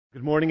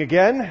Good morning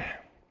again.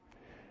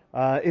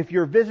 If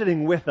you're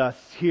visiting with us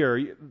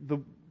here,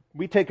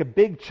 we take a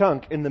big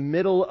chunk in the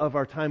middle of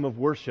our time of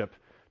worship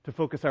to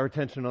focus our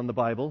attention on the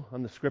Bible,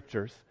 on the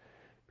Scriptures,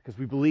 because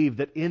we believe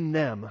that in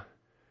them,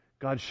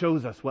 God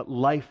shows us what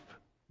life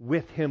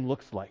with Him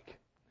looks like.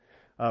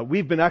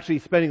 We've been actually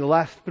spending the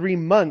last 3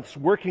 months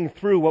working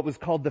through what was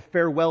called the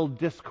farewell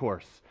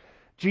discourse.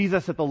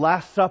 Jesus at the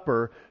Last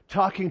Supper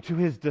talking to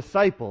His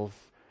disciples,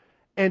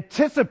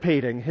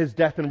 anticipating His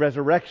death and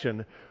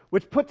resurrection,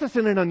 which puts us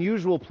in an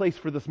unusual place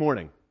for this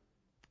morning.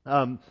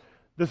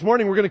 This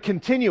morning we're going to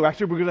continue.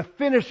 Actually, we're going to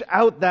finish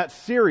out that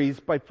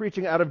series by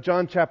preaching out of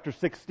John chapter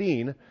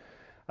 16.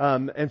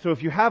 And so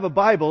if you have a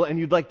Bible and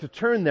you'd like to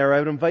turn there, I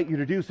would invite you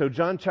to do so.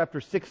 John chapter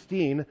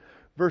 16,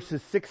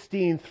 verses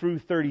 16 through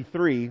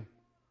 33.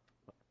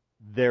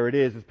 There it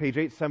is. It's page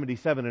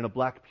 877 in a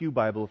black pew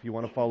Bible if you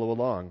want to follow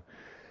along.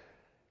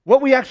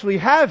 What we actually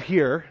have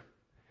here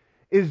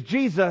is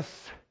Jesus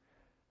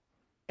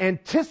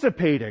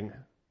anticipating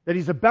that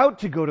He's about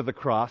to go to the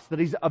cross, that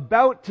He's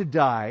about to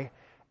die,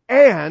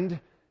 and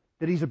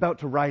that He's about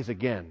to rise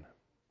again.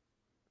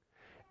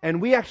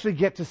 And we actually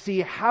get to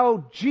see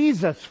how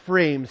Jesus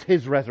frames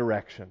His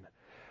resurrection.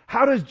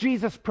 How does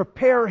Jesus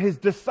prepare His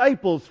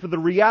disciples for the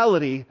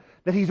reality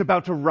that He's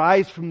about to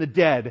rise from the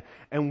dead?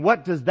 And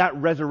what does that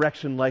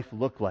resurrection life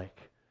look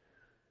like?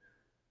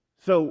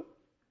 So,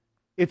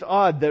 it's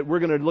odd that we're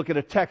going to look at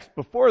a text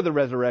before the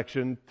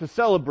resurrection to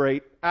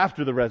celebrate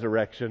after the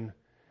resurrection.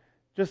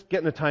 Just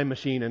get in a time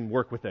machine and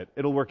work with it.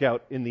 It'll work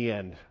out in the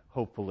end,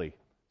 hopefully.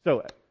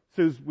 So,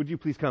 Suze, would you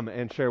please come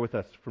and share with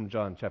us from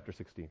John chapter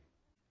 16?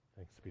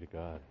 Thanks be to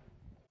God.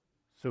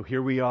 So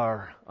here we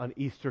are on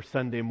Easter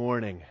Sunday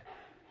morning.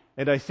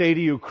 And I say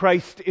to you,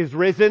 Christ is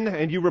risen,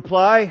 and you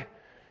reply,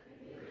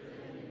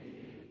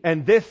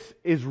 and this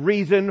is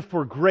reason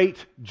for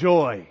great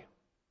joy.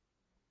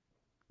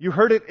 You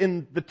heard it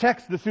in the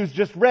text that Suze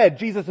just read.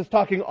 Jesus is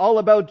talking all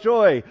about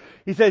joy.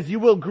 He says, you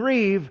will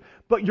grieve,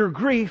 but your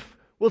grief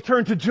will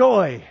turn to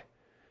joy.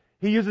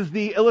 He uses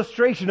the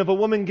illustration of a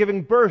woman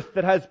giving birth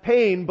that has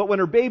pain, but when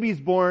her baby's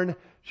born,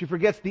 she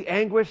forgets the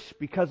anguish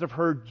because of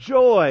her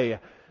joy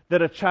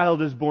that a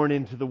child is born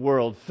into the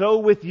world. So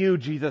with you,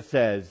 Jesus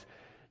says,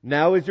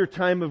 now is your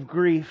time of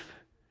grief,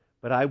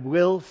 but I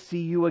will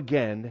see you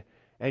again,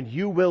 and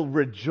you will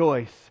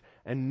rejoice,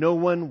 and no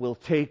one will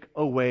take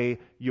away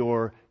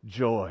your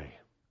joy.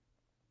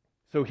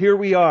 So here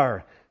we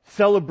are,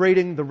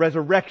 celebrating the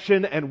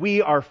resurrection, and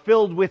we are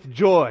filled with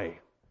joy.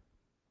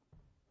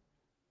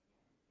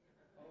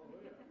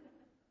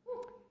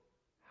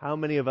 How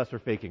many of us are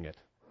faking it?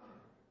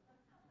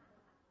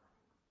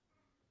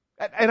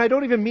 And I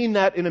don't even mean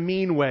that in a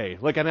mean way,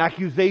 like an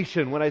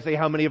accusation when I say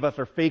how many of us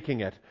are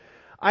faking it.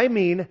 I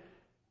mean,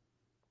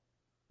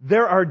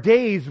 there are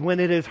days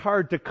when it is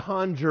hard to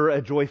conjure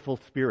a joyful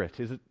spirit.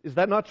 Is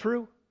that not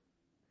true?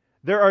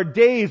 There are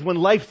days when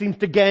life seems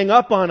to gang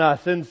up on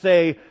us and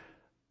say,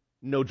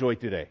 no joy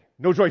today.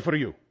 No joy for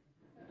you.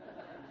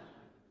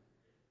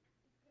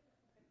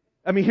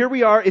 I mean, here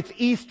we are, it's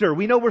Easter.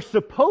 We know we're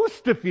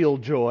supposed to feel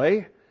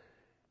joy.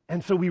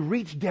 And so we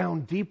reach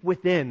down deep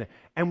within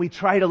and we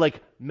try to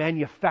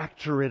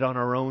manufacture it on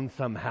our own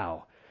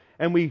somehow.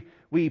 And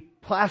we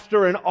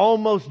plaster an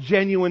almost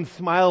genuine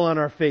smile on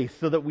our face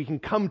so that we can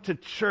come to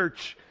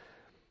church.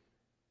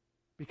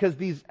 Because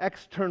these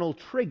external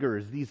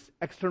triggers, these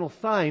external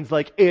signs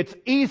like it's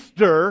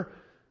Easter,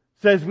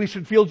 says we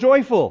should feel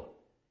joyful.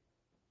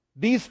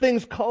 These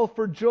things call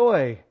for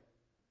joy.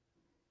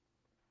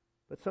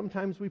 But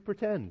sometimes we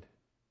pretend.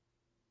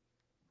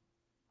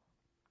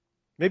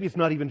 Maybe it's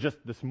not even just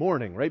this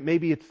morning, right?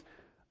 Maybe it's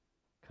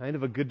kind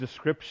of a good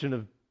description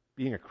of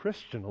being a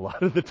Christian a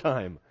lot of the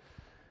time.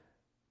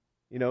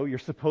 You know, you're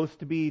supposed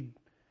to be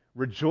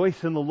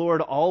rejoice in the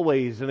Lord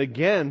always. And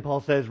again,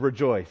 Paul says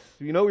rejoice.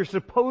 You know, you're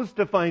supposed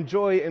to find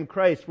joy in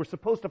Christ. We're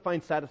supposed to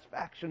find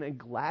satisfaction and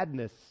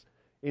gladness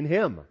in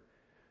Him.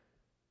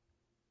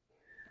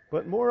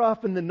 But more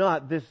often than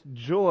not, this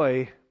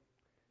joy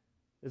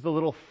is a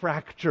little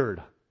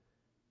fractured.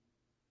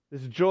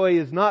 This joy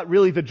is not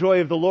really the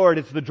joy of the Lord,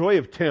 it's the joy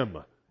of Tim,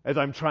 as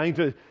I'm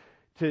trying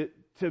to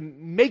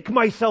make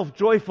myself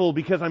joyful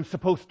because I'm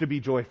supposed to be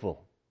joyful.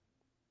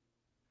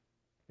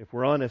 If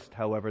we're honest,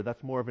 however,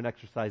 that's more of an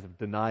exercise of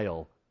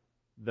denial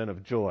than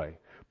of joy.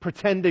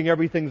 Pretending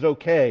everything's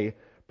okay,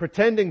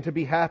 pretending to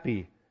be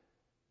happy.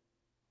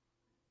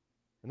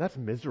 And that's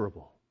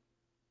miserable.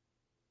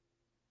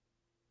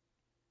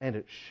 And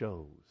it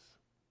shows.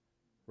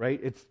 Right?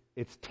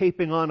 It's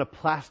taping on a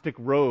plastic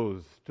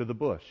rose to the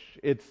bush.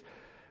 It's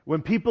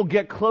when people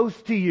get close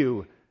to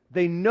you,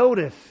 they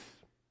notice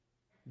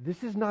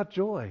this is not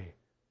joy.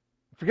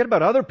 Forget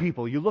about other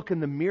people. You look in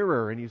the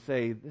mirror and you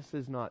say, this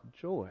is not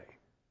joy.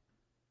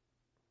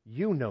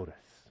 You notice.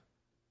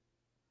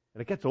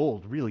 And it gets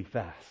old really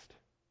fast.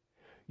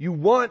 You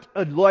want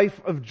a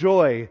life of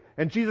joy.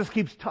 And Jesus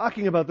keeps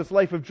talking about this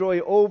life of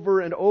joy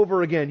over and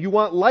over again. You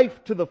want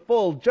life to the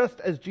full, just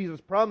as Jesus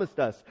promised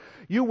us.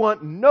 You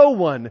want no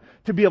one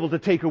to be able to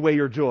take away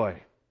your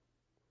joy.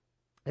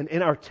 And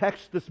in our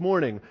text this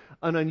morning,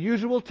 an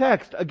unusual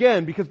text,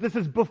 again, because this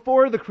is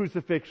before the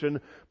crucifixion,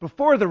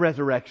 before the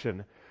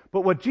resurrection.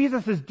 But what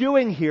Jesus is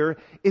doing here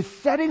is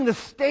setting the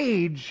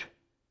stage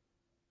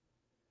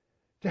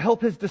to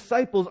help his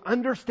disciples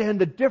understand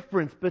the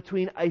difference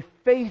between a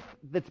faith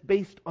that's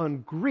based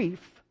on grief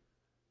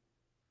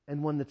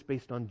and one that's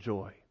based on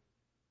joy.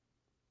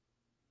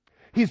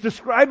 He's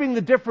describing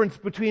the difference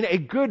between a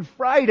Good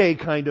Friday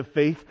kind of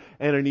faith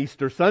and an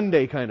Easter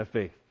Sunday kind of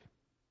faith.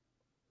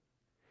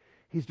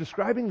 He's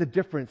describing the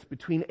difference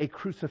between a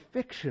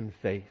crucifixion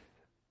faith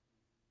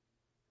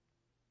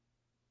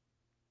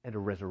and a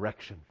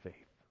resurrection faith.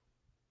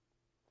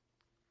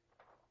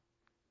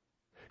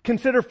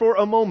 Consider for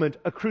a moment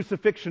a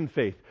crucifixion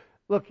faith.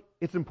 Look,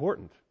 it's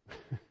important.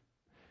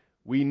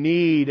 We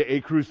need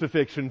a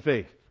crucifixion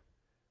faith.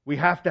 We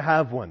have to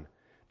have one.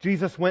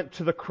 Jesus went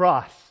to the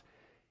cross.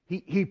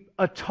 He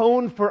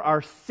atoned for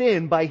our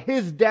sin by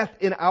his death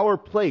in our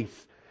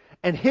place.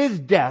 And his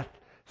death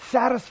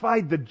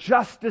satisfied the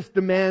justice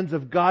demands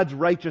of God's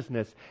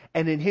righteousness.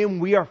 And in him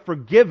we are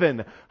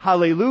forgiven.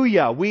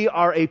 Hallelujah. We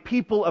are a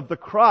people of the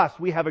cross.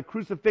 We have a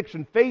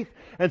crucifixion faith.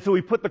 And so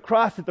we put the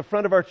cross at the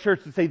front of our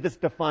church to say this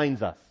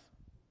defines us.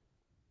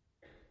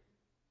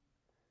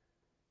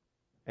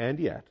 And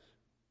yet,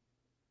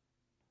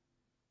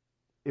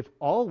 if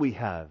all we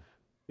have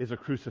is a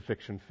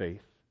crucifixion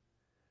faith,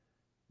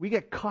 we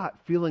get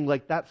caught feeling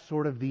like that's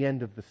sort of the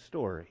end of the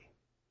story.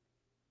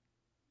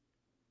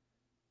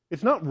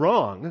 It's not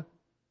wrong.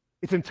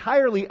 It's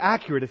entirely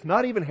accurate. It's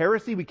not even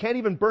heresy. We can't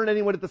even burn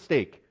anyone at the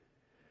stake.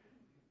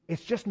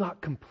 It's just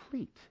not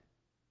complete.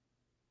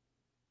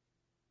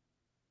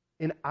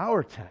 In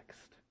our text,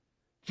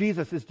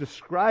 Jesus is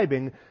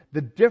describing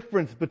the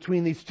difference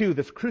between these two,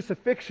 this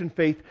crucifixion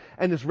faith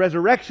and this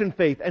resurrection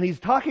faith. And he's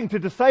talking to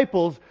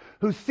disciples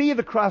who see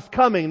the cross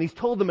coming, and he's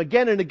told them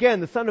again and again,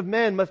 the Son of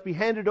Man must be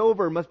handed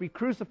over, must be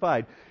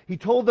crucified. He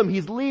told them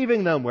he's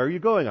leaving them. Where are you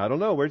going? I don't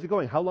know. Where's he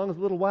going? How long is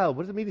a little while?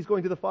 What does it mean he's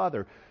going to the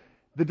Father?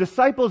 The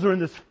disciples are in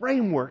this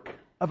framework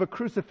of a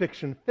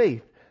crucifixion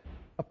faith,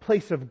 a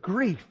place of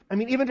grief. I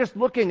mean, even just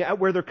looking at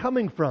where they're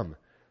coming from.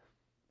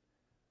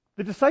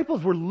 The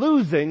disciples were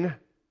losing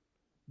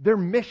their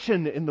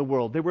mission in the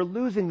world. They were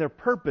losing their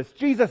purpose.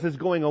 Jesus is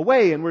going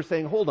away, and we're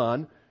saying, hold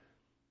on.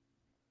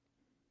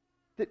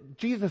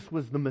 Jesus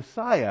was the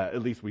Messiah,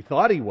 at least we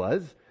thought he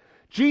was.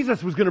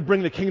 Jesus was going to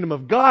bring the kingdom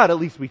of God, at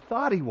least we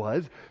thought he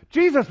was.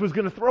 Jesus was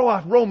going to throw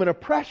off Roman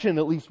oppression,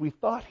 at least we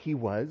thought he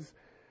was.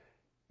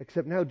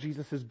 Except now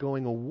Jesus is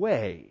going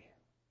away.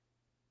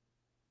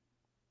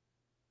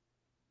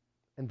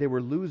 And they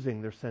were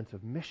losing their sense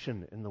of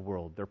mission in the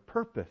world, their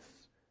purpose,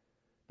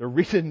 their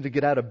reason to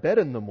get out of bed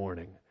in the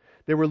morning.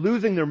 They were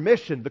losing their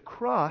mission. The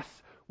cross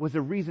was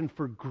a reason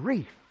for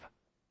grief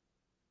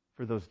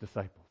for those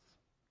disciples.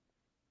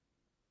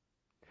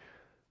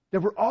 They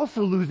were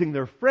also losing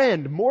their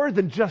friend, more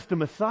than just a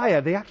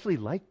Messiah. They actually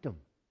liked him.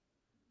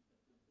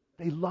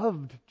 They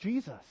loved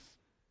Jesus.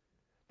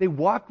 They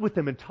walked with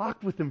him and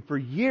talked with him for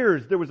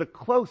years. There was a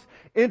close,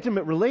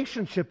 intimate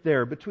relationship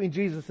there between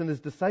Jesus and his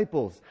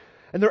disciples.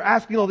 And they're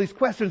asking all these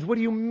questions. What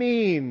do you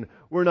mean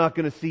we're not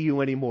going to see you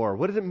anymore?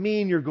 What does it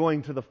mean you're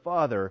going to the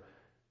Father?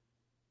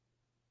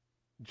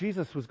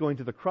 Jesus was going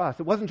to the cross.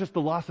 It wasn't just the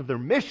loss of their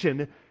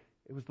mission,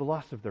 it was the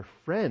loss of their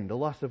friend, the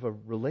loss of a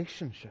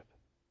relationship.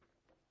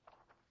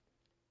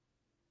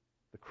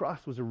 The cross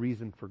was a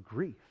reason for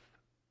grief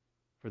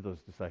for those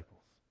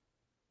disciples.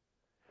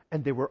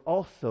 And they were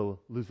also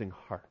losing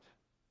heart.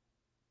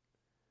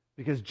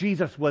 Because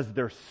Jesus was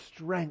their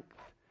strength.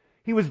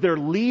 He was their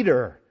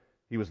leader.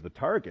 He was the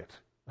target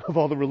of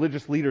all the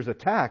religious leaders'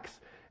 attacks.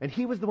 And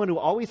he was the one who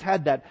always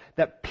had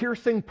that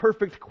piercing,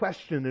 perfect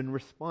question in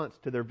response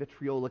to their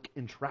vitriolic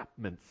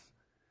entrapments.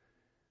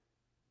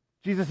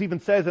 Jesus even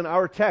says in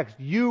our text,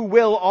 you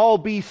will all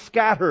be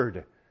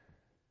scattered.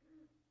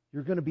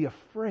 You're going to be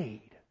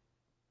afraid.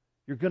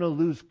 You're going to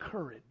lose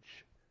courage.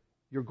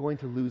 You're going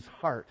to lose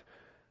heart.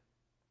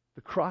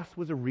 The cross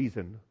was a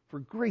reason for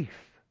grief.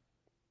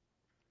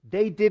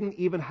 They didn't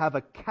even have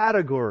a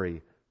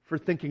category for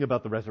thinking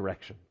about the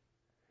resurrection.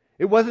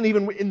 It wasn't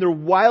even in their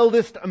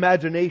wildest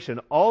imagination.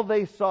 All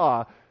they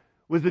saw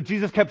was that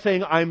Jesus kept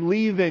saying, I'm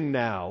leaving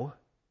now.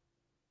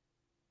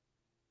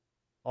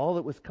 All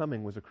that was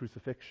coming was a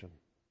crucifixion.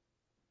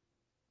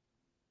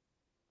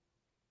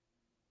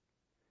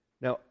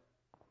 Now,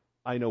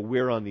 I know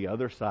we're on the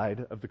other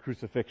side of the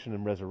crucifixion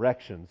and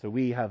resurrection, so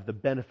we have the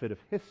benefit of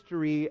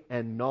history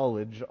and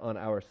knowledge on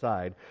our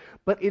side.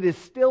 But it is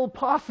still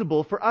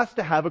possible for us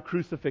to have a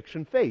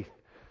crucifixion faith.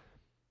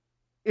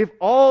 If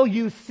all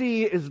you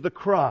see is the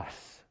cross,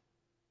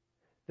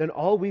 then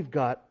all we've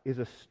got is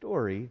a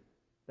story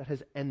that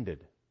has ended.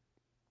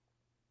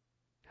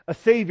 A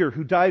Savior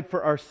who died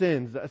for our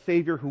sins, a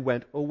Savior who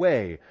went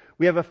away.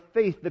 We have a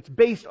faith that's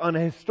based on a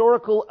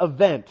historical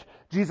event.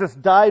 Jesus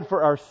died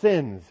for our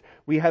sins.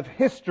 We have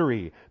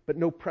history, but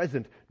no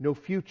present, no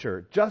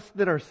future. Just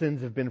that our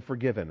sins have been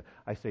forgiven.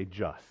 I say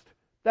just.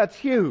 That's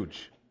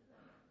huge.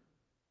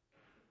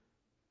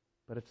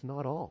 But it's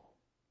not all.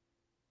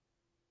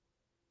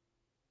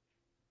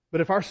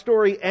 But if our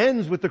story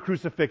ends with the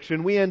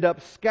crucifixion, we end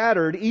up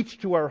scattered,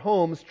 each to our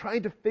homes,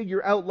 trying to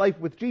figure out life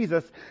with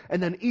Jesus,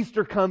 and then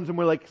Easter comes and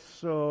we're like,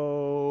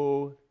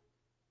 so...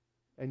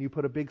 And you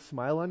put a big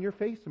smile on your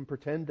face and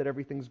pretend that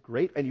everything's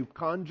great, and you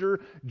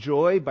conjure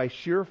joy by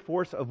sheer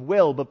force of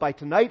will. But by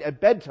tonight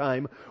at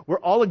bedtime, we're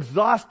all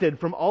exhausted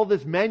from all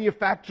this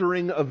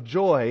manufacturing of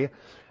joy,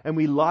 and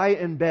we lie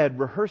in bed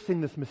rehearsing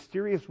this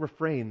mysterious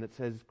refrain that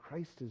says,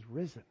 Christ is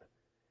risen.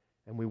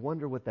 And we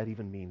wonder what that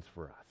even means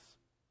for us.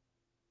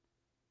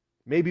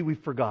 Maybe we've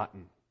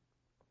forgotten,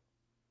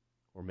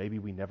 or maybe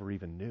we never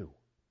even knew.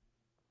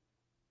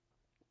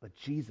 But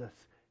Jesus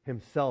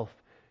himself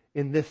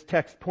in this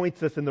text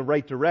points us in the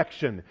right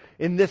direction.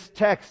 In this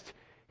text,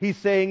 he's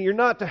saying you're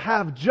not to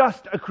have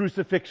just a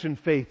crucifixion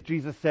faith.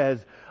 Jesus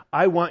says,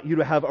 I want you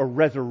to have a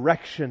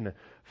resurrection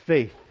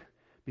faith.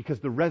 Because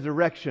the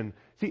resurrection,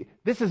 see,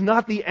 this is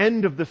not the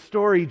end of the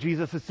story,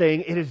 Jesus is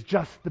saying, it is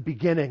just the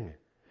beginning.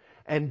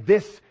 And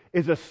this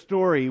is a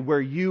story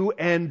where you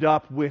end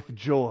up with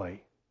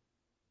joy.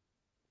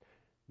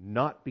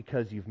 Not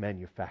because you've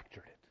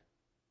manufactured it.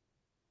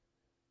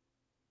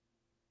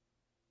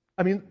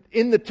 I mean,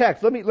 in the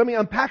text, let me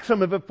unpack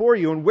some of it for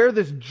you and where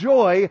this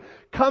joy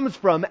comes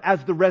from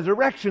as the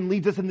resurrection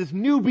leads us in this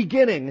new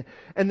beginning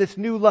and this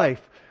new life.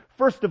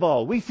 First of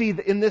all, we see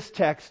in this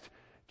text,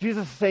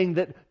 Jesus is saying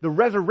that the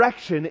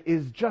resurrection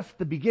is just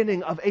the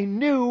beginning of a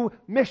new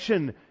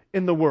mission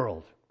in the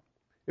world.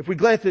 If we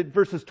glance at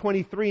verses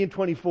 23 and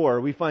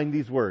 24, we find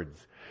these words.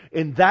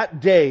 In that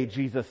day,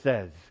 Jesus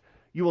says,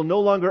 you will no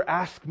longer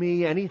ask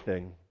me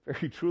anything.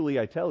 Very truly,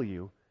 I tell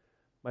you,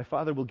 my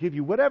Father will give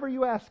you whatever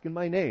you ask in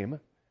my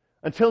name.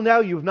 Until now,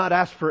 you have not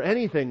asked for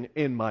anything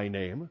in my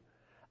name.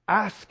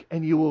 Ask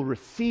and you will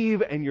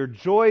receive, and your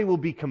joy will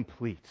be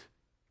complete.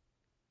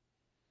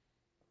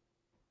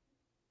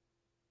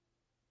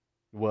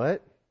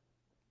 What?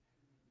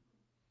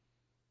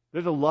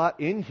 There's a lot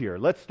in here.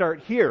 Let's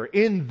start here.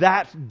 In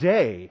that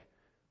day.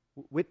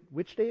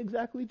 Which day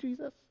exactly,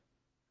 Jesus?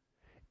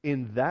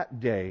 In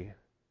that day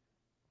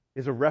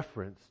is a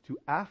reference to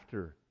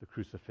after the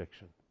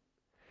crucifixion.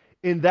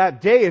 In that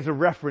day is a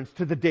reference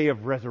to the day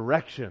of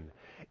resurrection.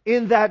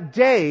 In that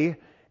day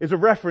is a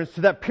reference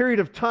to that period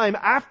of time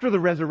after the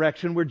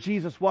resurrection where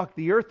Jesus walked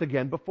the earth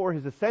again before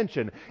his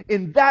ascension.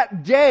 In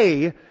that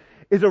day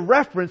is a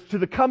reference to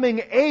the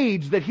coming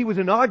age that he was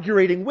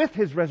inaugurating with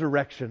his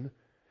resurrection.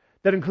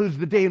 That includes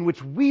the day in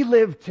which we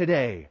live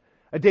today.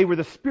 A day where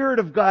the Spirit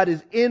of God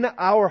is in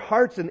our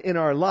hearts and in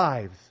our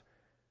lives.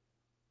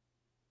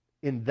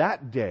 In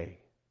that day,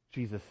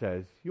 Jesus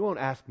says, you won't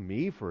ask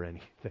me for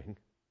anything.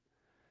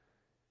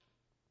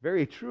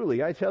 Very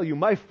truly, I tell you,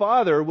 my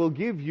Father will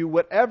give you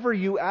whatever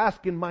you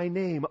ask in my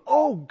name.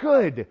 Oh,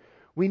 good!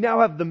 We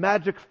now have the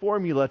magic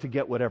formula to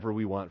get whatever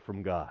we want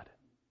from God.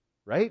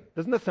 Right?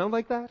 Doesn't that sound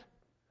like that?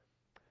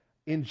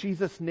 In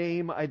Jesus'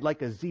 name, I'd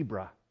like a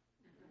zebra.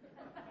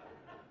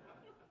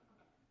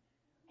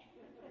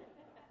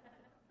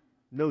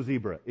 No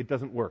zebra. It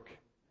doesn't work.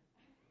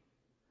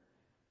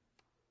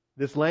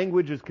 This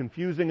language is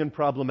confusing and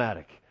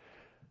problematic.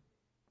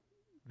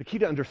 The key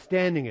to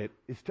understanding it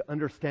is to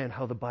understand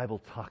how the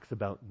Bible talks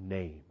about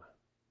name.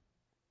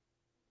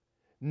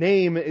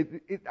 Name,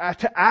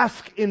 to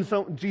ask in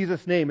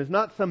Jesus' name is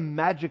not some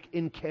magic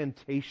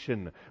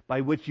incantation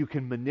by which you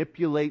can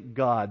manipulate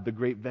God, the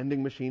great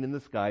vending machine in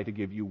the sky, to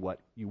give you what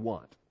you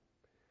want.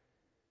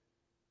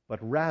 But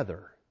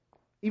rather,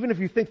 even if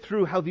you think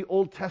through how the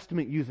Old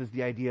Testament uses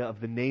the idea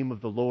of the name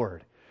of the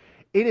Lord,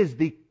 it is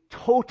the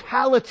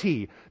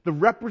totality, the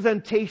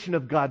representation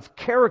of God's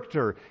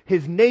character,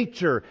 His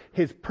nature,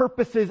 His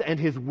purposes, and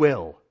His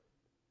will.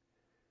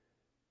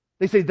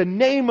 They say the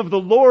name of the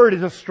Lord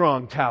is a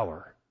strong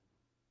tower.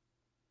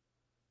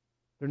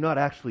 They're not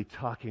actually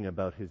talking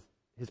about His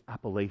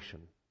appellation.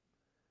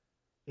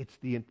 It's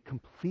the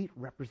complete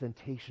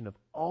representation of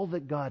all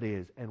that God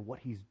is and what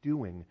He's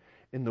doing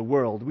in the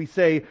world. We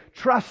say,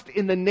 trust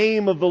in the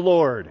name of the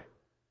Lord,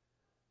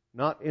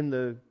 not in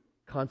the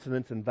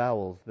consonants and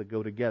vowels that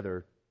go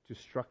together to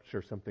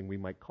structure something we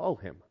might call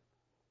Him,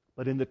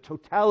 but in the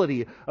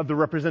totality of the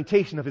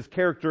representation of His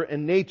character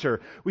and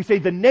nature. We say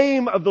the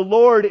name of the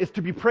Lord is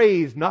to be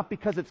praised, not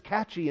because it's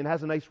catchy and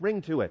has a nice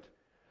ring to it,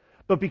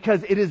 but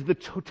because it is the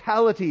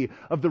totality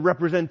of the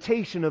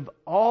representation of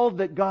all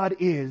that God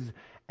is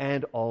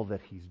and all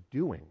that He's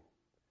doing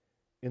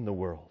in the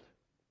world.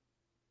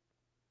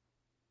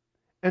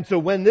 And so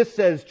when this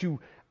says to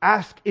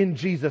ask in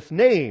Jesus'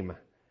 name,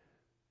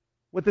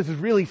 what this is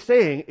really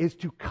saying is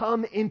to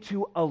come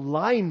into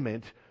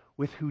alignment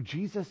with who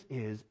Jesus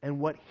is and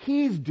what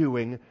He's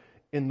doing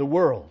in the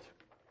world.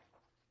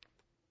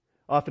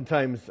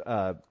 Oftentimes,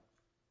 I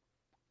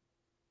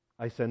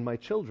send my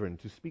children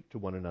to speak to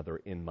one another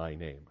in my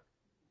name.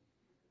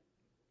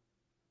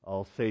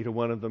 I'll say to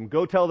one of them,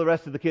 go tell the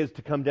rest of the kids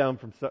to come down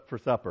for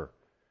supper.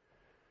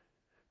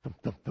 Thump,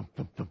 thump, thump,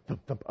 thump, thump,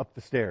 thump, thump, up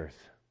the stairs.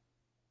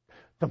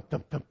 Thump,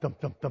 thump, thump,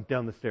 thump, thump, thump,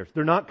 down the stairs.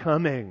 They're not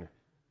coming.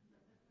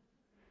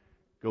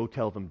 Go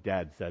tell them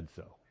Dad said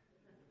so.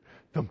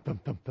 Thump,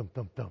 thump, thump, thump,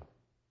 thump, thump.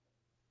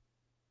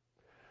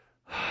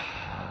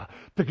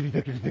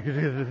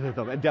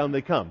 And down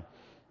they come.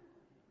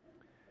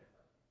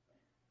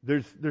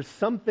 There's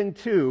something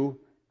to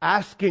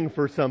asking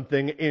for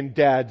something in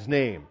Dad's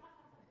name.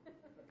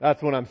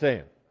 That's what I'm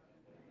saying.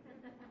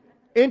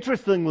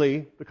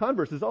 Interestingly, the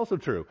converse is also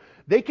true.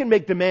 They can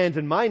make demands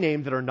in my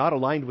name that are not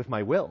aligned with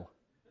my will.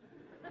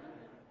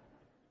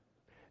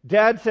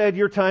 Dad said,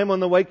 your time on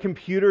the white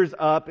computer's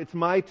up. It's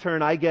my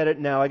turn. I get it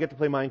now. I get to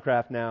play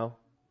Minecraft now.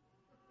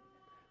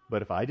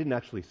 But if I didn't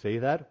actually say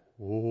that,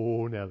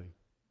 oh, Nelly.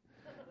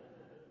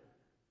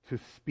 To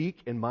speak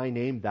in my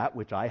name that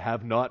which I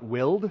have not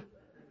willed?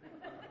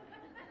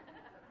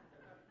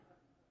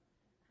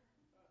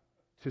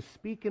 To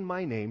speak in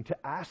my name, to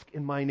ask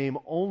in my name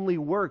only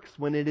works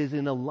when it is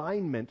in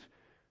alignment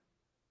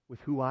with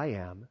who I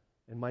am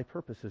and my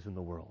purposes in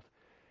the world.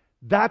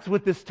 That's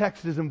what this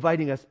text is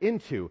inviting us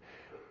into.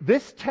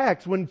 This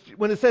text, when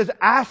it says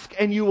ask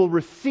and you will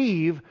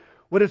receive,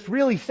 what it's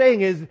really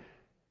saying is,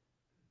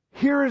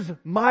 here's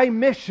my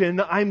mission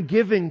I'm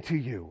giving to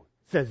you,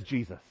 says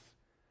Jesus.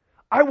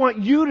 I want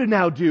you to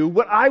now do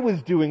what I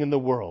was doing in the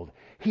world.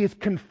 He is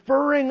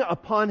conferring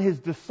upon his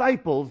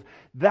disciples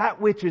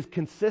that which is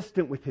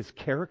consistent with his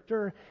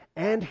character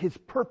and his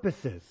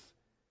purposes.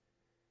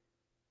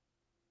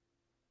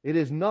 It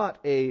is not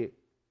a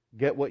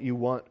get what you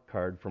want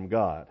card from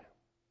God.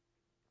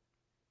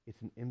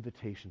 It's an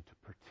invitation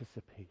to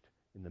participate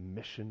in the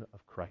mission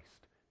of Christ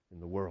in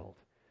the world.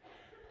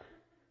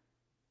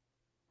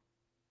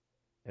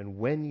 And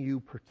when you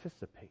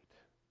participate,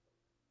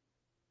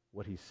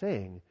 what he's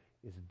saying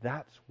is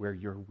that's where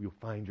you'll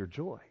find your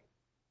joy.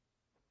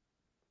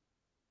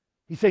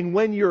 He's saying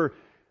when you're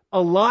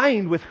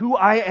aligned with who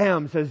I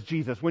am, says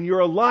Jesus, when you're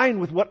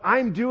aligned with what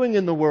I'm doing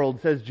in the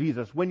world, says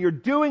Jesus, when you're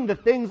doing the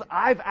things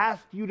I've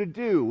asked you to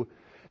do,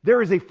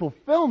 there is a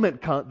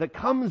fulfillment that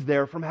comes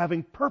there from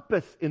having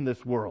purpose in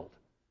this world.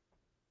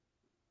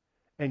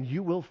 And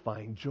you will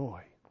find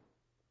joy.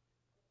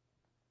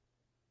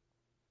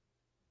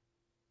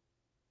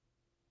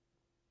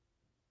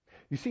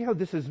 You see how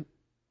this is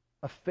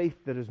a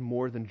faith that is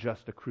more than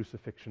just a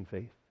crucifixion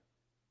faith?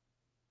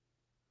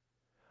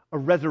 A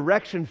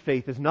resurrection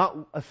faith is not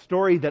a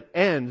story that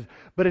ends,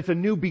 but it's a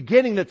new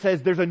beginning that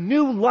says there's a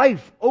new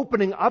life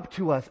opening up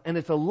to us, and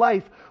it's a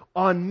life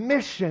on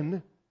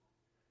mission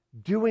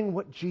doing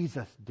what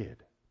Jesus did.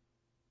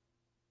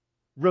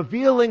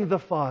 Revealing the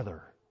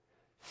Father,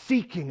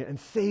 seeking and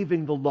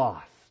saving the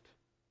lost.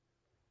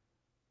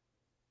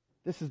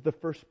 This is the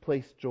first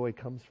place joy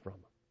comes from.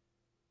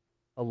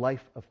 A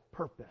life of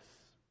purpose,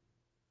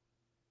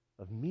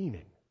 of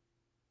meaning,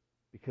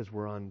 because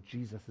we're on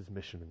Jesus'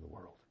 mission in the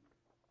world.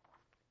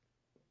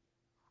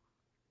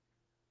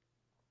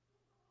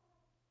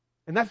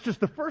 And that's just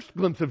the first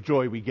glimpse of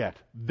joy we get.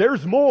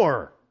 There's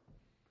more.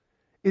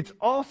 It's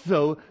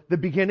also the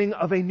beginning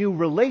of a new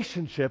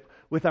relationship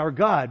with our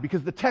God,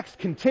 because the text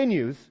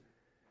continues,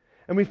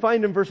 and we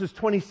find in verses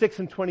 26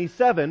 and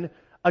 27,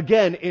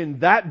 again, in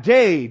that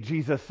day,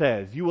 Jesus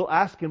says, you will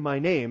ask in my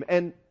name.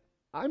 And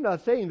I'm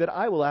not saying that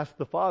I will ask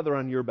the Father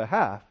on your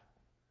behalf.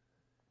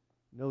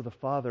 No, the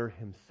Father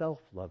himself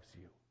loves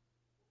you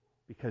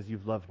because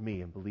you've loved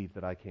me and believed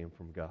that I came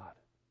from God.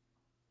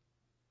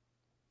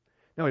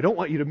 Now, I don't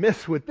want you to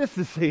miss what this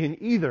is saying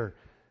either.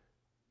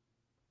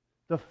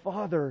 The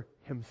Father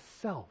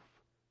himself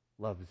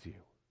loves you.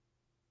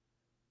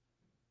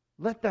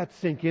 Let that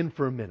sink in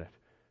for a minute.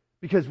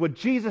 Because what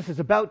Jesus is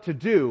about to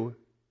do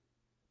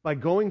by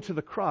going to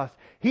the cross,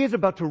 he is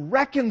about to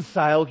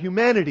reconcile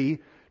humanity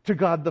to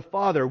God the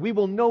Father. We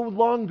will no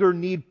longer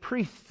need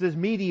priests as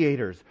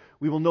mediators.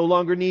 We will no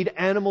longer need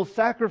animal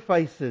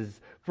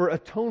sacrifices for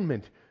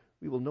atonement.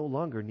 We will no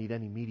longer need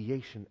any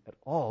mediation at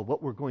all.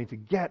 What we're going to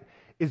get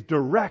is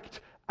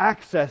direct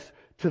access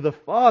to the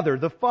Father.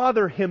 The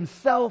Father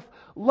himself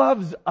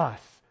loves us.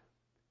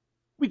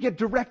 We get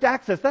direct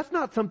access. That's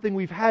not something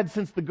we've had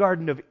since the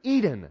Garden of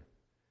Eden,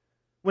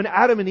 when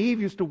Adam and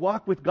Eve used to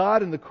walk with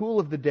God in the cool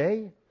of the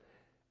day,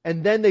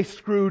 and then they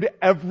screwed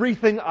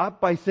everything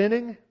up by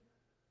sinning.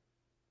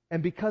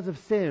 And because of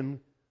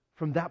sin,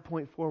 from that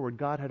point forward,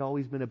 God had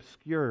always been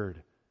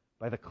obscured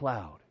by the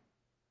cloud.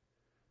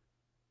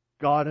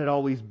 God had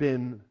always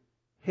been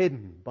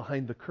hidden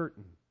behind the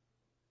curtain.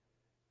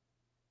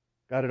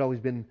 God had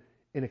always been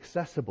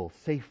inaccessible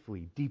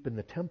safely deep in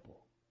the temple.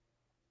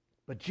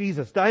 But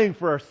Jesus, dying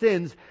for our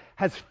sins,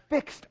 has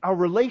fixed our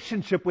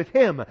relationship with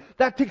him.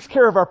 That takes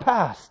care of our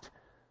past.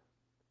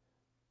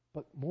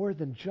 But more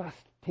than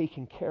just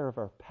taking care of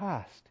our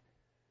past,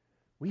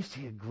 we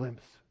see a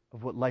glimpse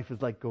of what life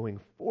is like going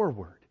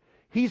forward.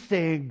 He's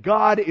saying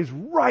God is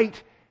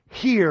right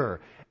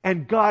here,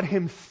 and God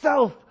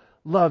himself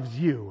loves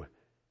you.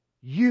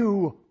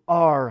 You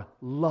are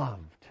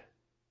loved.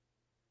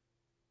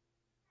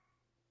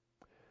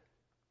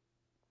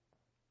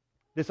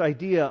 This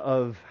idea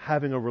of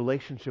having a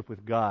relationship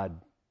with God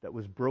that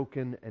was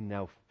broken and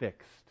now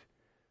fixed.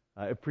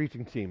 A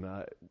preaching team,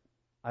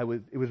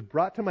 it was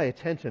brought to my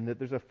attention that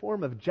there's a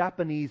form of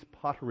Japanese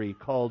pottery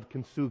called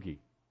kintsugi.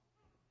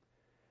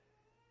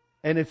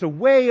 And it's a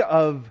way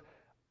of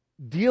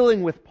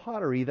dealing with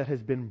pottery that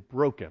has been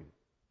broken.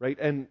 right?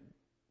 And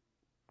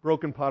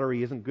broken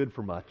pottery isn't good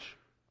for much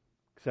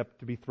except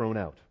to be thrown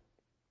out.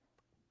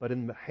 But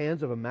in the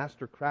hands of a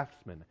master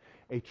craftsman,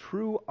 a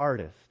true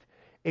artist,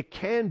 it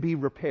can be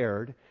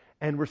repaired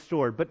and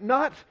restored, but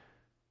not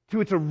to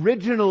its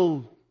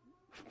original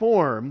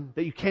form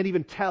that you can't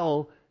even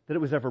tell that it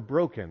was ever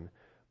broken.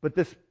 But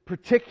this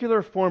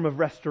particular form of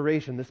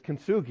restoration, this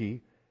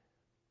kintsugi,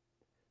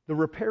 the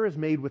repair is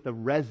made with a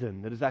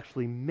resin that is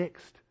actually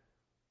mixed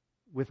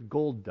with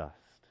gold dust.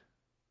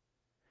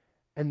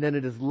 And then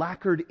it is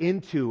lacquered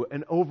into,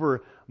 and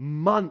over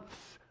months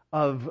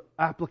of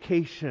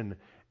application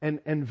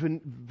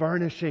and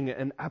varnishing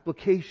and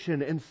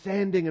application and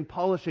sanding and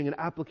polishing and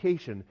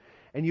application.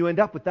 And you end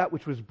up with that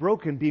which was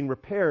broken being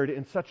repaired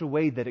in such a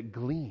way that it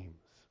gleams.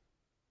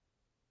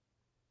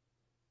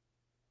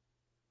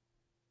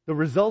 The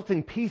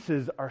resulting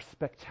pieces are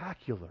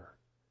spectacular.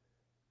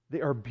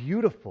 They are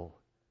beautiful.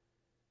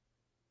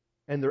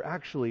 And they're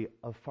actually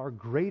of far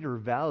greater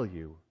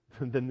value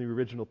than the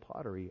original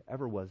pottery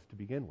ever was to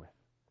begin with.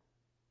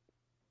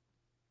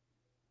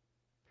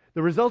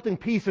 The resulting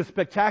piece is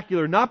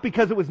spectacular not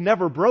because it was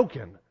never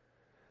broken,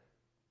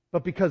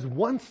 but because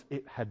once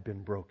it had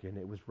been broken,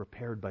 it was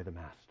repaired by the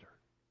master.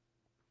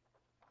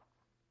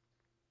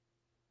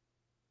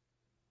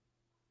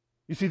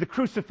 You see, the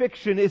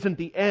crucifixion isn't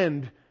the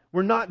end.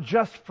 We're not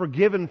just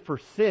forgiven for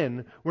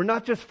sin. We're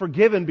not just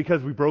forgiven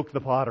because we broke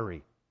the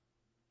pottery.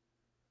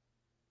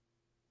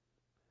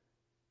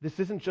 This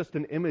isn't just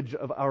an image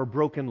of our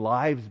broken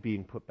lives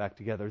being put back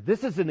together.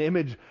 This is an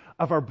image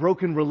of our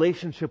broken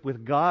relationship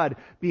with God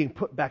being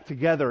put back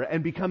together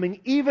and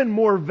becoming even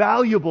more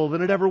valuable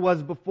than it ever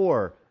was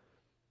before.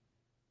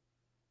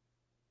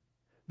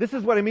 This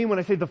is what I mean when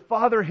I say the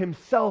Father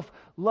Himself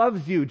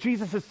loves you.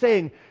 Jesus is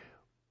saying,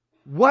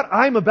 what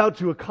I'm about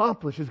to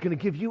accomplish is going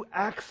to give you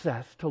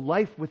access to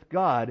life with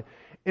God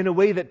in a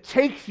way that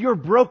takes your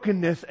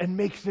brokenness and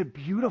makes it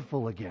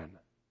beautiful again.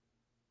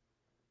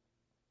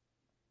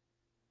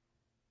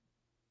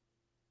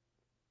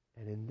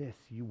 And in this,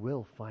 you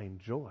will find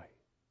joy.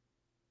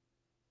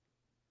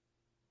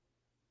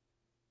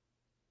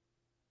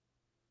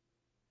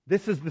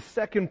 This is the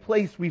second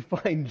place we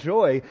find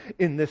joy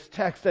in this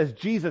text as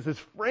Jesus is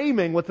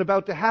framing what's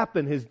about to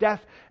happen, His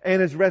death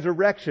and His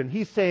resurrection.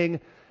 He's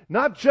saying,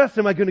 not just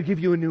am I going to give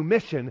you a new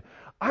mission,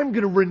 I'm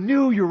going to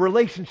renew your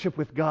relationship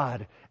with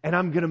God, and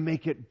I'm going to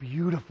make it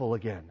beautiful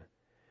again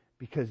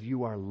because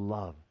you are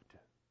loved.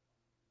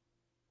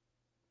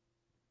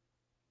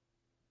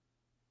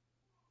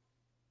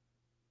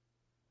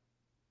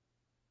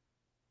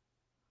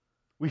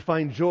 We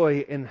find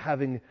joy in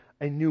having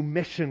a new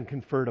mission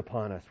conferred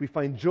upon us. We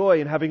find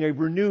joy in having a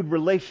renewed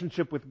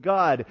relationship with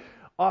God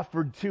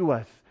offered to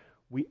us.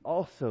 We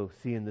also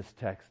see in this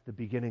text the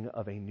beginning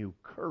of a new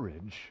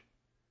courage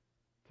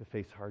to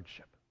face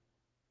hardship.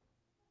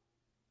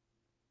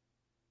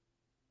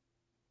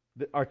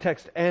 Our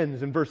text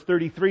ends in verse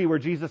 33 where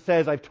Jesus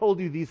says, I've told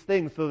you these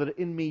things so that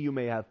in me you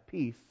may have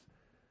peace.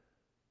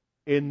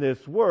 In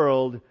this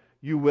world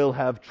you will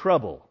have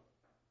trouble.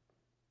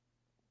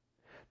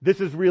 This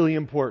is really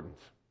important.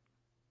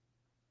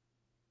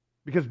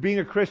 Because being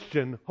a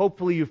Christian,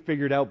 hopefully you've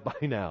figured out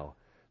by now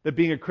that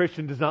being a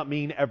Christian does not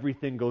mean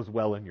everything goes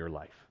well in your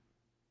life.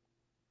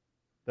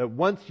 That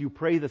once you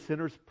pray the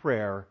sinner's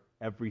prayer,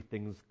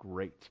 everything's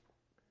great.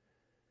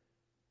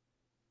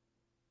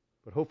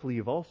 But hopefully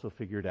you've also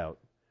figured out,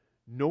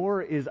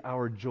 nor is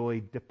our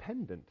joy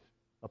dependent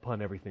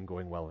upon everything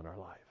going well in our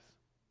lives.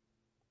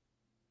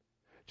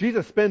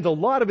 Jesus spends a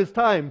lot of His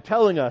time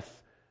telling us,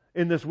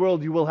 in this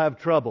world you will have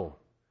trouble.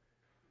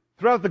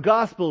 Throughout the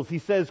Gospels, He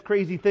says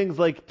crazy things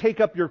like, take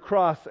up your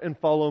cross and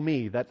follow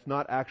me. That's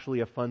not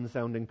actually a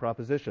fun-sounding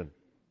proposition.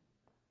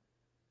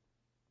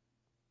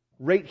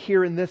 Right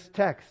here in this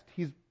text,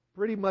 He's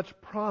pretty much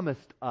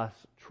promised us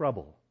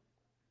trouble.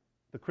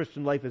 The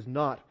Christian life is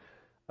not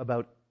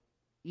about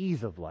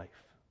ease of life.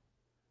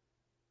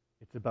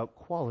 It's about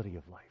quality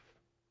of life.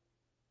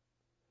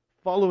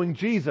 Following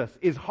Jesus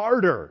is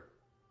harder,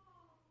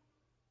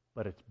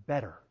 but it's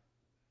better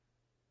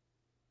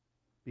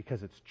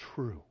because it's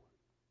true.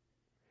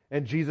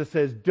 And Jesus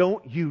says,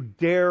 don't you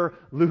dare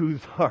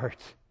lose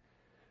heart,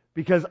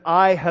 because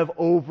I have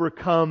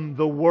overcome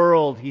the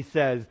world, He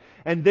says.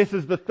 And this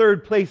is the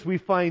third place we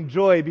find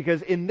joy,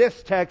 because in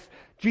this text,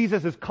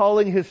 Jesus is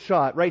calling His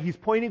shot, right? He's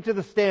pointing to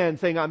the stand,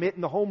 saying, I'm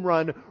hitting the home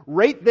run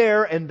right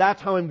there, and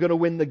that's how I'm going to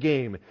win the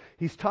game.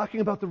 He's talking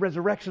about the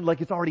resurrection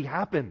like it's already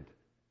happened.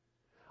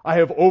 I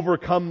have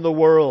overcome the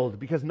world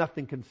because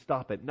nothing can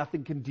stop it.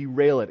 Nothing can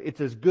derail it. It's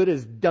as good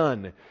as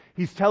done.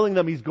 He's telling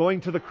them He's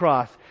going to the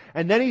cross,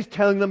 and then He's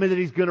telling them that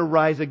He's going to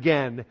rise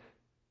again.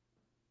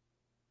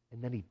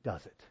 And then He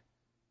does it.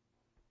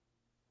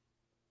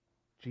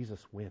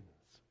 Jesus wins.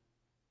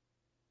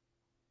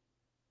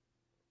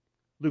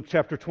 Luke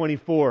chapter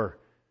 24.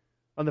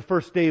 On the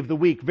first day of the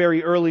week,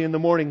 very early in the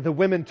morning, the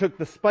women took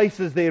the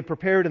spices they had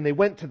prepared and they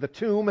went to the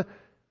tomb.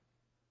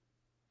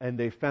 And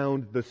they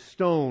found the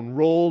stone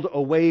rolled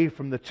away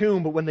from the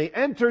tomb. But when they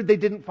entered, they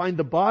didn't find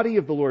the body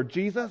of the Lord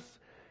Jesus.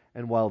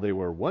 And while they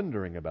were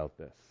wondering about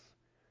this,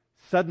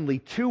 Suddenly,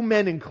 two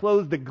men in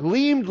clothes that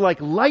gleamed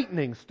like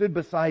lightning stood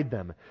beside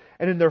them.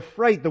 And in their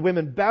fright, the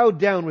women bowed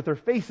down with their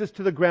faces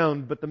to the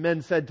ground. But the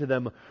men said to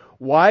them,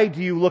 "Why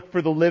do you look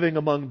for the living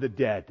among the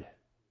dead?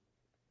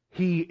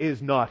 He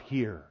is not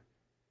here.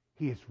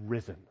 He is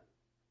risen.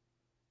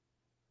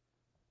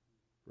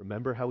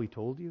 Remember how he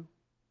told you?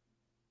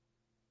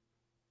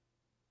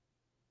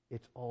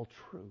 It's all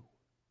true.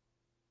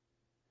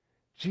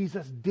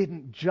 Jesus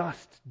didn't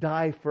just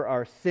die for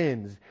our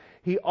sins.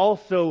 He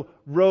also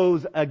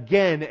rose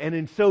again, and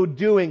in so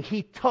doing,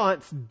 he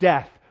taunts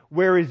death.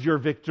 Where is your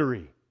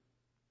victory?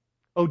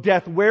 Oh,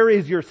 death, where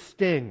is your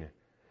sting?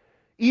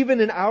 Even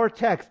in our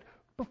text,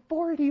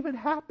 before it even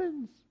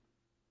happens,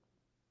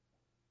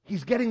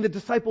 he's getting the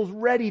disciples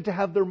ready to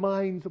have their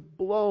minds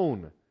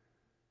blown.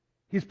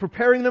 He's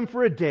preparing them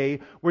for a day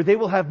where they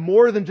will have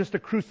more than just a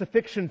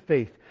crucifixion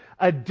faith.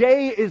 A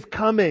day is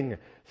coming,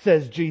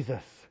 says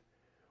Jesus,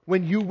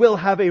 when you will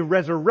have a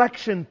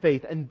resurrection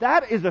faith. And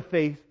that is a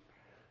faith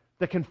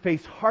that can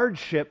face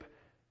hardship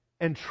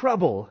and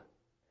trouble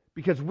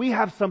because we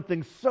have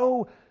something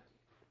so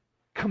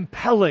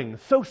compelling,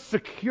 so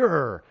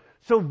secure,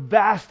 so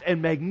vast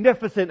and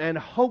magnificent and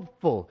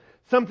hopeful,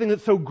 something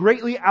that so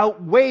greatly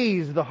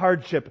outweighs the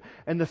hardship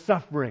and the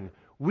suffering.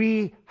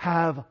 We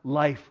have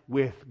life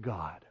with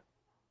God.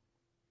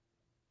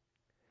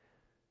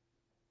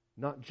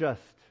 Not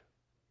just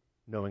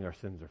knowing our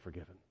sins are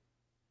forgiven,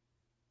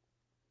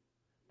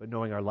 but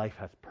knowing our life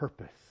has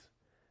purpose,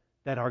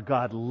 that our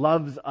God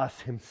loves us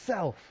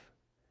himself,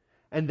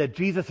 and that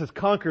Jesus has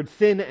conquered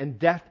sin and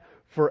death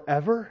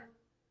forever.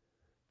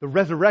 The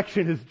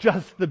resurrection is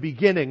just the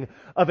beginning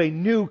of a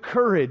new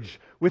courage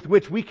with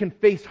which we can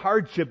face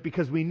hardship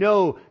because we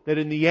know that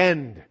in the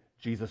end,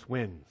 Jesus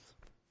wins.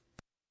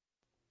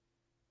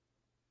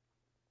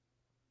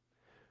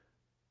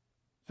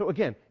 So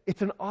again,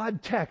 it's an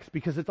odd text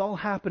because it's all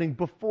happening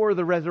before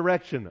the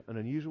resurrection, an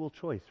unusual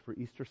choice for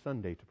Easter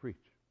Sunday to preach.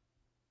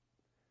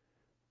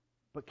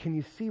 But can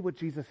you see what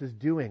Jesus is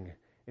doing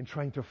in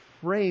trying to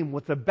frame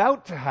what's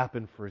about to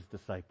happen for his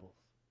disciples?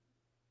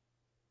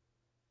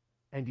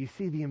 And you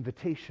see the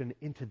invitation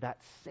into that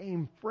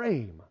same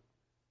frame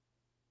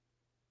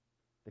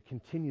that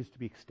continues to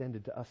be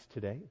extended to us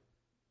today?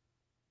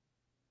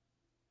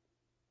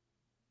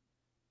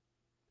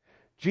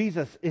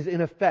 Jesus is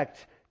in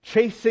effect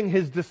chasing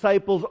his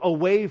disciples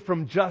away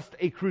from just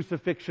a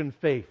crucifixion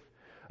faith.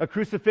 A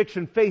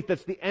crucifixion faith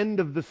that's the end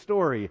of the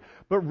story.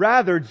 But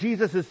rather,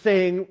 Jesus is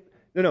saying,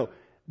 no,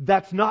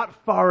 that's not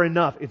far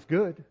enough. It's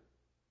good.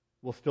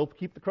 We'll still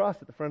keep the cross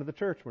at the front of the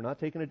church. We're not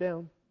taking it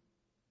down.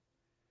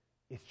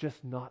 It's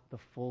just not the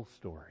full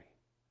story.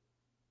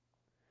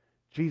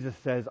 Jesus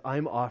says,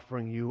 I'm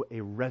offering you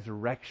a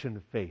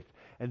resurrection faith.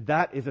 And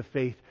that is a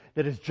faith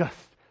that is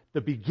just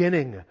the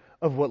beginning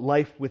of what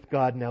life with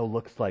God now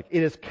looks like.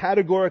 It is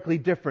categorically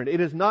different.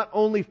 It is not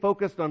only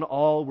focused on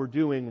all we're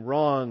doing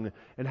wrong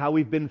and how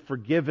we've been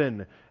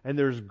forgiven, and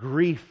there's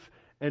grief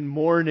and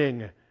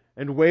mourning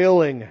and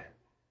wailing.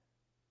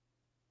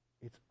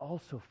 It's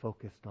also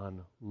focused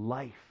on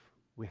life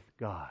with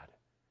God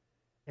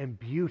and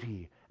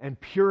beauty and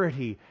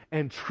purity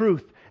and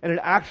truth and an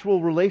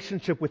actual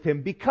relationship with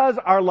him because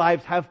our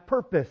lives have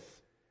purpose.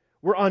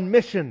 We're on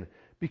mission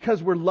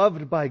because we're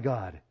loved by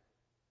God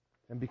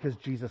and because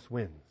Jesus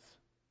wins.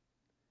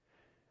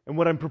 And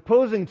what I'm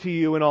proposing to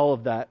you in all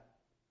of that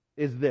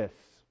is this.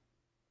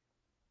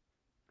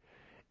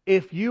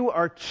 If you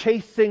are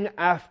chasing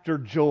after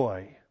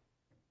joy,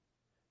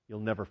 you'll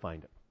never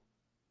find it.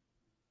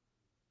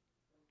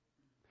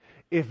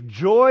 If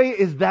joy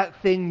is that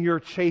thing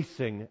you're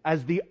chasing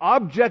as the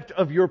object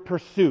of your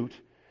pursuit,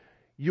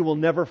 you will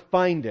never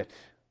find it.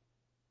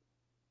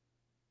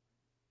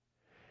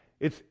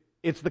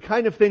 It's the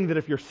kind of thing that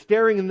if you're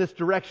staring in this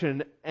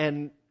direction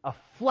and a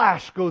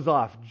flash goes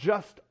off,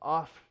 just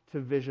off to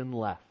vision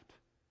left,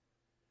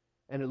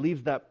 and it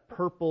leaves that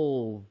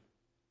purple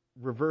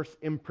reverse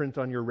imprint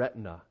on your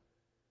retina.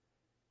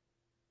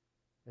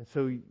 And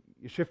so you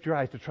shift your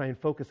eyes to try and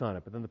focus on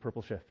it, but then the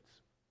purple shifts.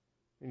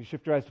 And you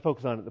shift your eyes to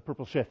focus on it, the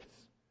purple shifts.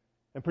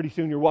 And pretty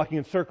soon you're walking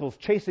in circles,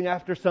 chasing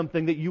after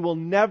something that you will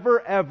never,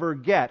 ever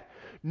get.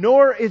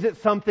 Nor is it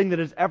something that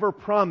is ever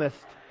promised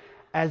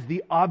as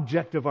the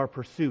object of our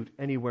pursuit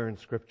anywhere in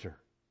Scripture.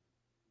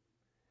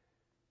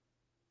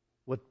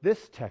 What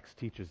this text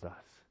teaches us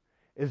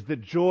is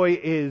that joy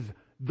is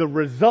the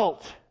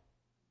result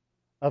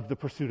of the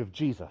pursuit of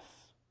Jesus.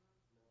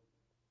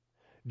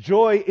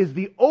 Joy is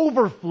the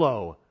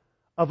overflow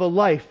of a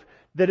life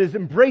that is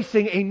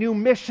embracing a new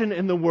mission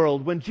in the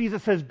world when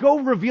Jesus says, go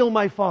reveal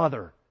my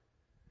Father.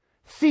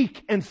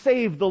 Seek and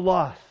save the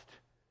lost.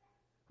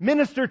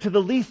 Minister to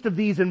the least of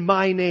these in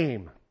my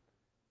name.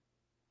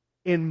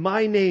 In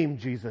my name,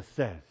 Jesus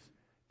says,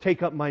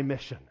 take up my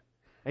mission.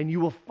 And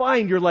you will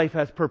find your life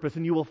has purpose,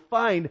 and you will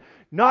find,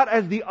 not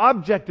as the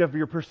object of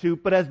your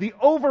pursuit, but as the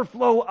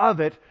overflow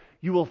of it,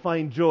 you will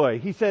find joy.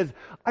 He says,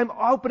 I'm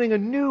opening a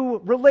new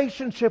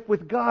relationship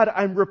with God.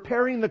 I'm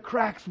repairing the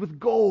cracks with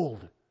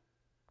gold.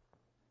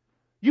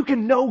 You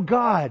can know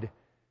God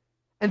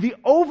And the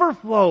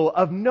overflow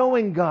of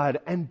knowing God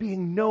and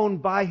being known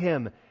by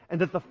Him,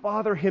 and that the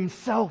Father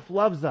Himself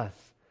loves us,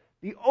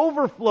 the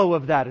overflow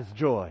of that is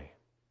joy.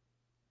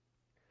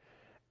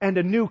 And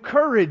a new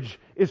courage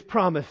is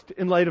promised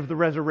in light of the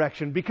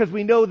resurrection, because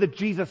we know that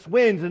Jesus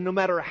wins, and no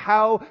matter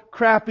how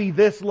crappy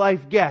this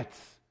life gets,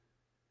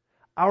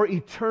 our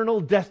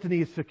eternal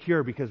destiny is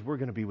secure because we're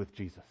going to be with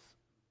Jesus.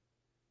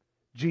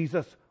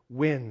 Jesus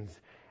wins.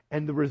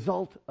 And the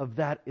result of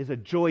that is a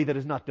joy that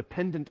is not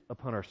dependent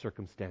upon our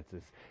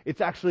circumstances. It's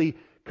actually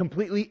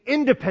completely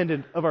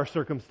independent of our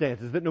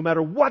circumstances, that no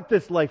matter what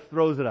this life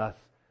throws at us,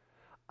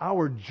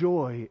 our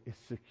joy is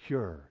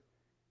secure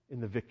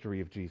in the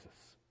victory of Jesus.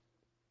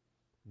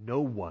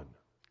 No one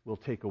will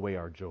take away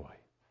our joy.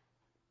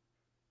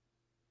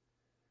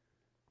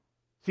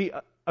 See,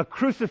 a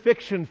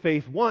crucifixion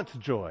faith wants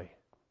joy,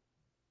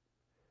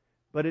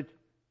 but it's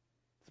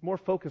more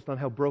focused on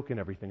how broken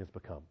everything has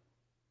become.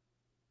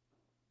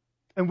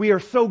 And we are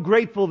so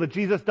grateful that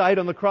Jesus died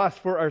on the cross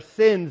for our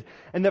sins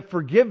and that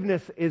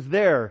forgiveness is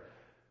there.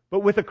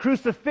 But with a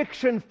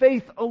crucifixion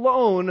faith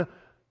alone,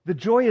 the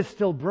joy is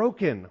still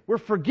broken. We're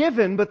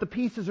forgiven, but the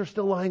pieces are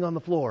still lying on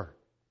the floor.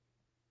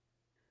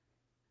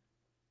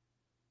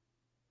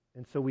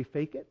 And so we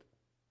fake it,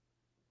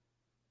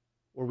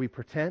 or we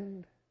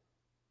pretend,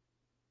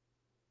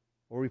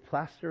 or we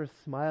plaster a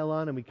smile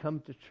on and we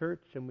come to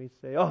church and we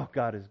say, "Oh,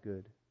 God is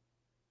good."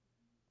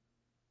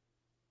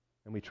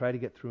 And we try to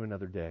get through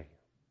another day.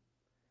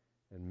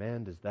 And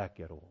man, does that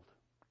get old.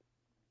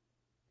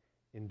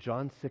 In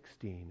John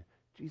 16,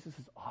 Jesus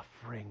is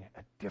offering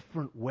a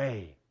different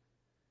way.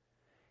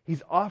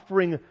 He's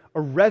offering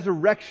a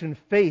resurrection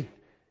faith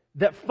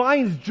that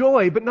finds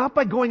joy, but not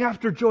by going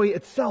after joy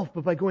itself,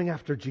 but by going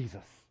after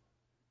Jesus.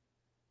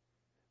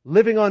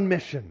 Living on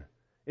mission,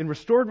 in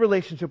restored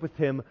relationship with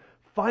Him,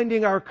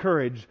 finding our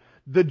courage.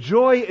 The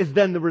joy is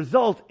then the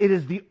result. It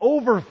is the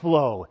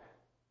overflow.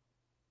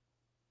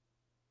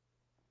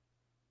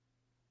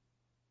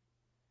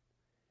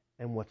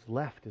 And what's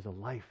left is a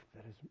life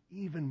that is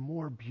even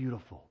more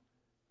beautiful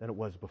than it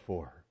was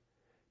before,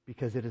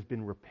 because it has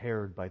been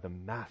repaired by the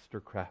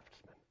master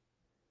craftsman,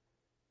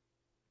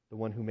 the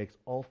one who makes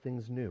all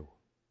things new.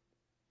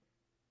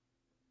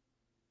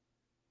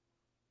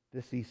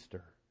 This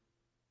Easter,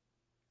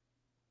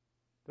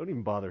 don't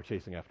even bother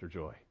chasing after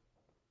joy,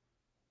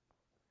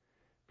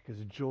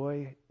 because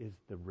joy is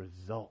the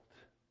result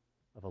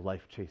of a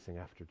life chasing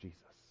after Jesus.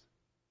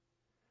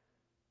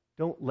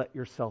 Don't let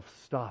yourself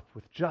stop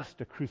with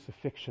just a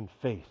crucifixion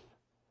faith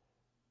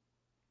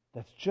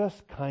that's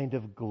just kind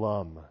of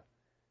glum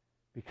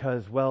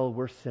because, well,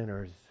 we're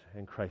sinners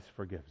and Christ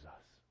forgives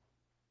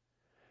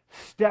us.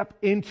 Step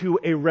into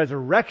a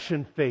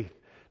resurrection faith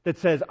that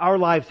says our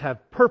lives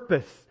have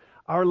purpose,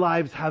 our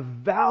lives have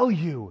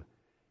value,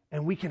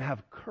 and we can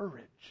have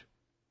courage.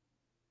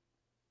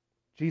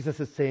 Jesus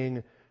is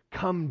saying,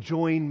 "Come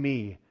join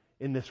me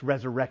in this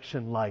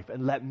resurrection life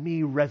and let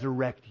me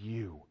resurrect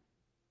you.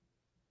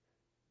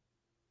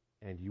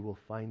 And you will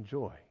find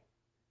joy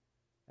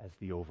as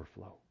the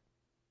overflow."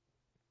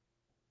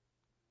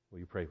 Will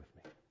you pray with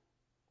me?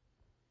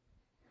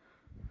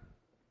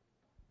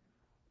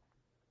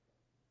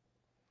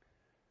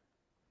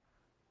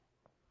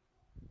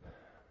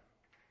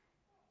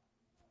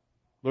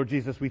 Lord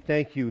Jesus, we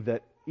thank you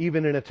that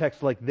even in a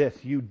text like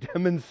this, you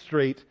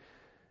demonstrate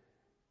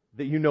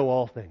that you know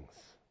all things.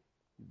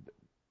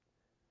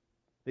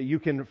 That you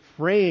can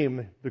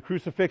frame the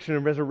crucifixion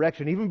and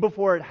resurrection even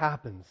before it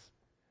happens.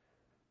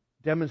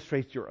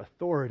 Demonstrates your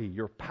authority,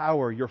 your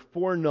power, your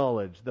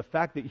foreknowledge, the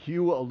fact that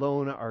you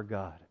alone are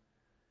God.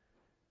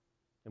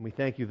 And we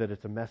thank you that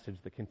it's a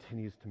message that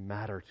continues to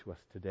matter to us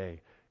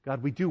today.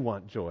 God, we do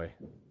want joy.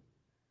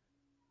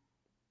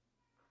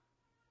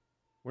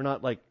 We're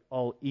not like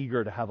all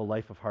eager to have a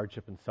life of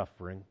hardship and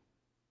suffering.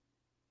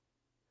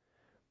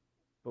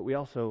 But we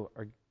also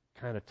are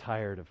kind of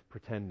tired of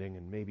pretending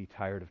and maybe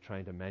tired of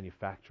trying to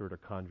manufacture it or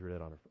conjure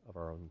it of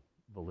our own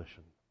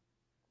volition.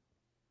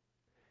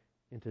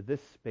 Into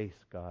this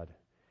space, God,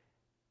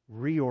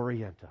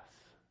 reorient us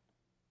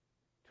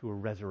to a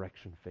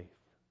resurrection faith.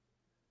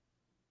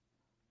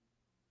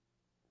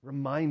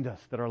 Remind us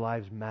that our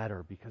lives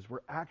matter because we're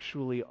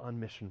actually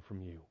on mission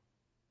from you.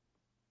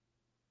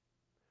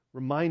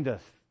 Remind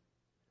us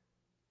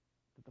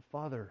that the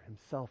Father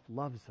Himself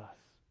loves us.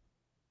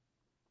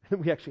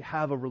 And we actually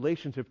have a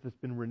relationship that's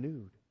been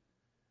renewed.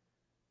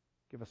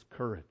 Give us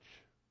courage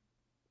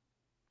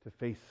to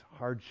face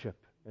hardship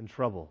and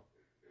trouble,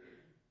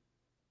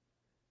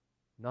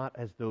 not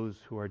as those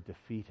who are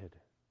defeated,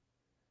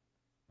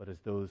 but as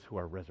those who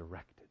are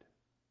resurrected.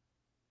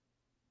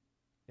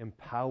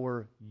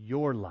 Empower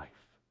your life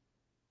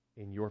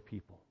in your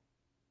people,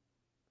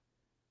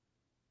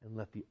 and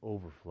let the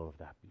overflow of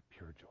that be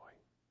pure joy.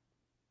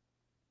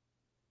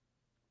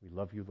 We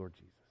love you, Lord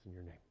Jesus, in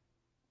your name.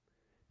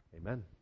 Amen.